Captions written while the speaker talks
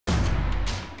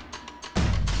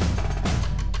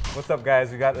What's up,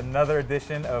 guys? We got another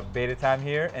edition of Beita Time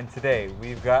here, and today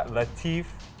we've got Latif,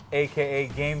 aka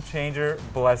Game Changer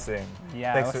Blessing.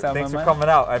 Yeah, thanks for coming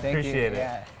out. I appreciate it.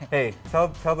 Yeah. Hey, tell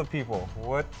the people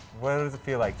what does it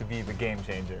feel like to be the game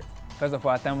changer? First of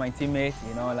all, I thank my teammates.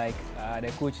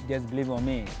 The coach just believed on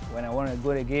me. When I wanted to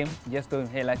go to the game, just told him,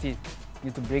 hey Latif, you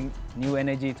need to bring new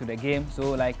energy to the game.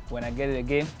 So when I get to the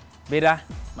game, Beita,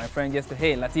 my friend just said,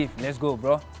 hey Latif, let's go,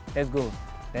 bro, let's go.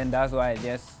 Then that's why I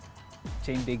just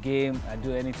change the game. I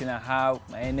do anything I have,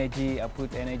 my energy, I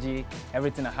put energy,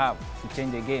 everything I have to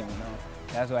change the game,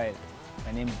 That's why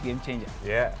my name is Game Changer.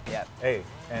 Yeah. Yeah. Hey,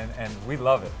 and we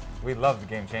love it. We love the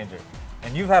Game Changer.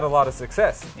 And you've had a lot of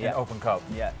success in Open Cup.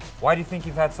 Yeah. Why do you think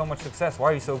you've had so much success?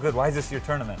 Why are you so good? Why is this your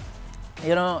tournament?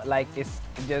 It's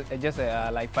just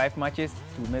 5 matches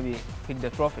to maybe pick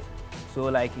the trophy. So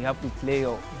you have to play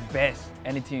your best,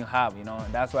 anything you have,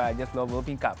 That's why I just love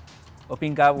Open Cup.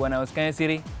 Open Cup, when I was Kansas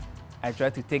City, I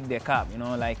tried to take the cup,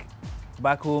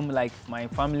 back home, my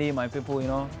family, my people,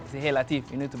 say, hey Latif,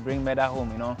 you need to bring medal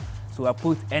home, So I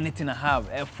put anything I have,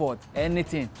 effort,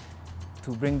 anything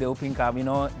to bring the Open Cup,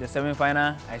 The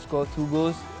semi-final, I scored 2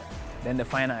 goals, then the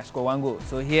final, I scored 1 goal.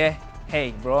 So here,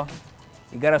 hey, bro,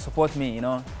 you gotta support me,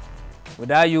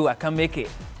 Without you, I can't make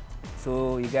it.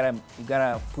 So you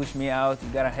gotta push me out, you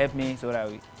gotta help me so that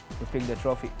we pick the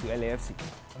trophy to LAFC.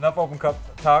 Enough Open Cup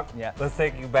talk. Yeah. Let's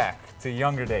take you back to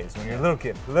younger days when you're a little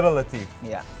kid, little Latif.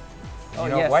 Yeah.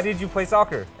 Yes. Why did you play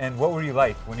soccer? And what were you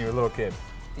like when you were a little kid?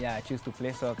 Yeah, I choose to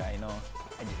play soccer,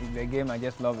 The game, I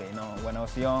just love it, When I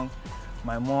was young,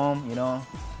 my mom,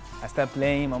 I started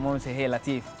playing, my mom said, hey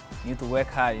Latif, you need to work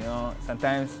hard,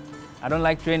 Sometimes I don't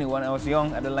like training. When I was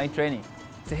young, I don't like training.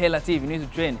 Say, hey Latif, you need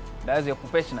to train. That's your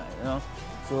professional,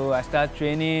 So I start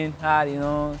training hard,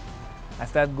 I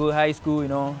start go high school,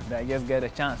 that I just get a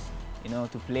chance,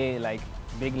 to play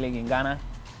big league in Ghana.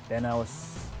 Then I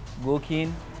was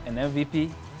goalkeeping an MVP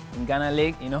in Ghana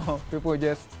league, People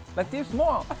just, Latif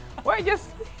small, why just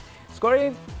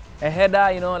scoring a header,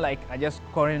 I just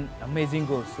scoring amazing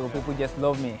goals. So people just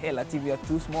love me. Hey Latif, you're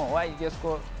too small, why you just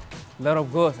score a lot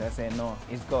of goals? I say, no,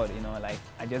 it's God,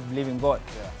 I just believe in God.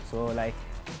 Yeah. So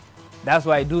that's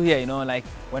what I do here,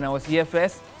 when I was here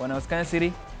first, when I was Kansas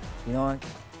City,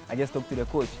 I just talked to the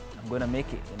coach. I'm gonna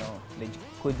make it, The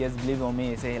coach just believed on me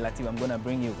and say, hey, Latif, I'm gonna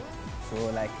bring you.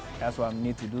 So that's what I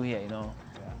need to do here,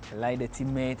 I like the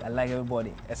teammate, I like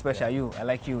everybody, especially you. I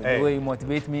like you. Hey. The way you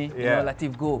motivate me,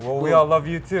 Latif, go. Well, go. we all love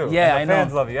you too. Yeah, and the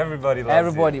fans love you. Everybody loves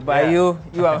everybody, you. But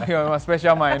you are my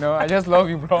special man, I just love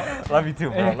you, bro. Love you too,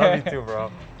 bro. Love you too, bro.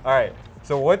 All right.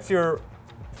 So what's your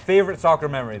favorite soccer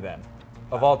memory then,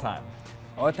 of all time?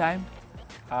 All time,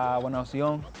 when I was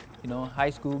young,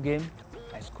 high school game,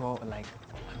 I scored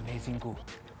amazing goal.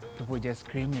 People just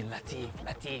screaming, Latif,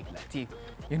 Latif, Latif.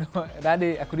 That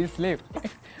day I couldn't sleep.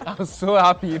 I was so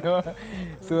happy,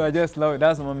 So I just love it.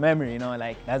 That's my memory,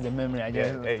 that's the memory I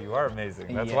just. Hey, you are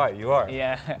amazing. That's why you are.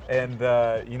 Yeah. And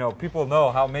people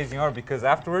know how amazing you are because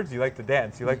afterwards you like to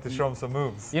dance. You like to show them some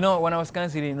moves. When I was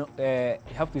Kansas City, you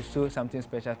have to show something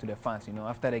special to the fans.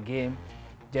 After the game,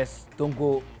 just don't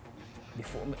go.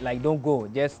 Don't go.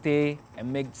 Just stay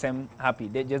and make them happy.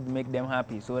 They just make them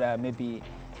happy so that maybe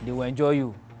they will enjoy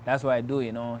you. That's what I do,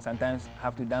 Sometimes I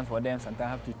have to dance for them. Sometimes I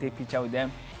have to take picture with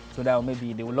them so that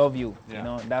maybe they will love you.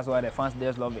 Yeah. That's why the fans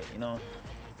just love it,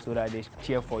 So that they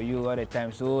cheer for you all the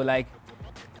time. So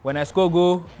when I score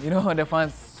goal, the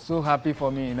fans so happy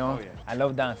for me, Oh, yeah. I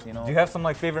love dance, Do you have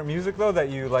some favorite music though that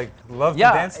you love to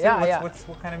dance to?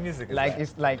 What kind of music is that?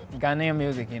 It's Ghanaian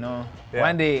music, Yeah.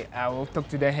 One day I will talk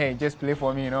to them, hey, just play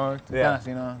for me, to dance,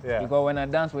 Yeah. Because when I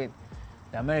dance with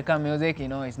the American music,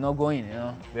 it's not going,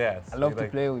 Yeah. I love to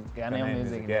play with Ghanaian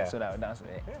music, yeah. so that I dance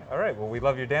with it. Yeah. All right. Well, we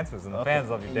love your dance moves, and the fans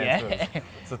love your dance moves.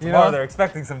 So You tomorrow know? they're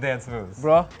expecting some dance moves.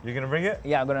 Bro. You gonna bring it?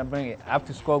 Yeah, I'm gonna bring it. I have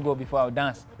to score goal before I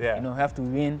dance. Yeah. I have to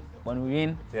win. When we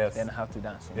win, Yes. then I have to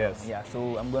dance. Yes. Yeah.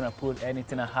 So I'm gonna put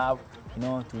anything I have,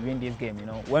 to win this game.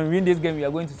 When we win this game, we are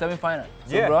going to semi-final.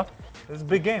 So, Yeah. bro. This is a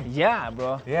big game. Yeah,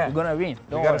 bro. Yeah. We're gonna win.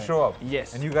 Don't You gotta worry. show up.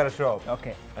 Yes. And you gotta show up.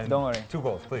 Okay. And Don't worry. 2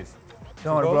 goals, please.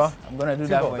 Don't 2 worry, goals? bro. I'm gonna do 2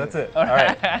 that goals. for That's you. it. All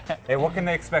right. Hey, what can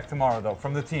they expect tomorrow though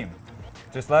from the team?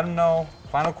 Just let them know.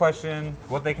 Final question: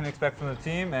 what they can expect from the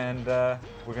team, and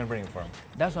we're gonna bring it for them.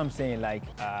 That's what I'm saying. I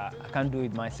can't do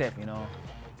it myself.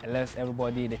 Unless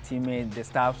everybody, the teammates, the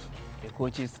staffs, the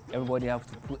coaches, everybody have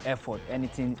to put effort.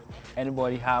 Anything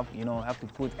anybody have to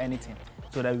put anything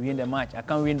so that we win the match. I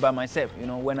can't win by myself.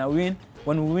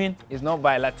 When we win, it's not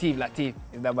by Latif,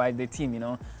 it's by the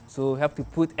team. So we have to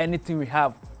put anything we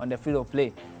have on the field of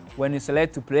play. When you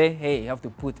select to play, hey, you have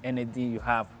to put anything you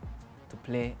have to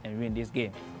play and win this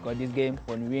game. Because this game,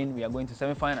 when we win, we are going to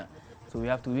semi-final. So we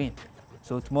have to win.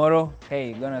 So tomorrow,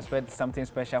 hey, gonna expect something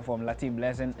special from Latif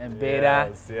Blessing and Beita.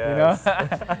 Yes, You know?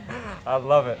 I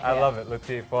love it. I love it,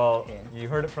 Latif. Well, Yeah. you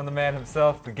heard it from the man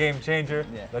himself, the game changer,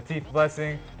 Yeah. Latif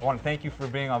Blessing. I want to thank you for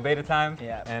being on Beita Time.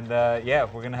 Yeah. And yeah,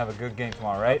 we're going to have a good game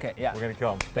tomorrow, right? Okay, yeah. We're going to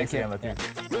kill him. Thanks Thank again, you.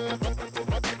 Latif. Yeah.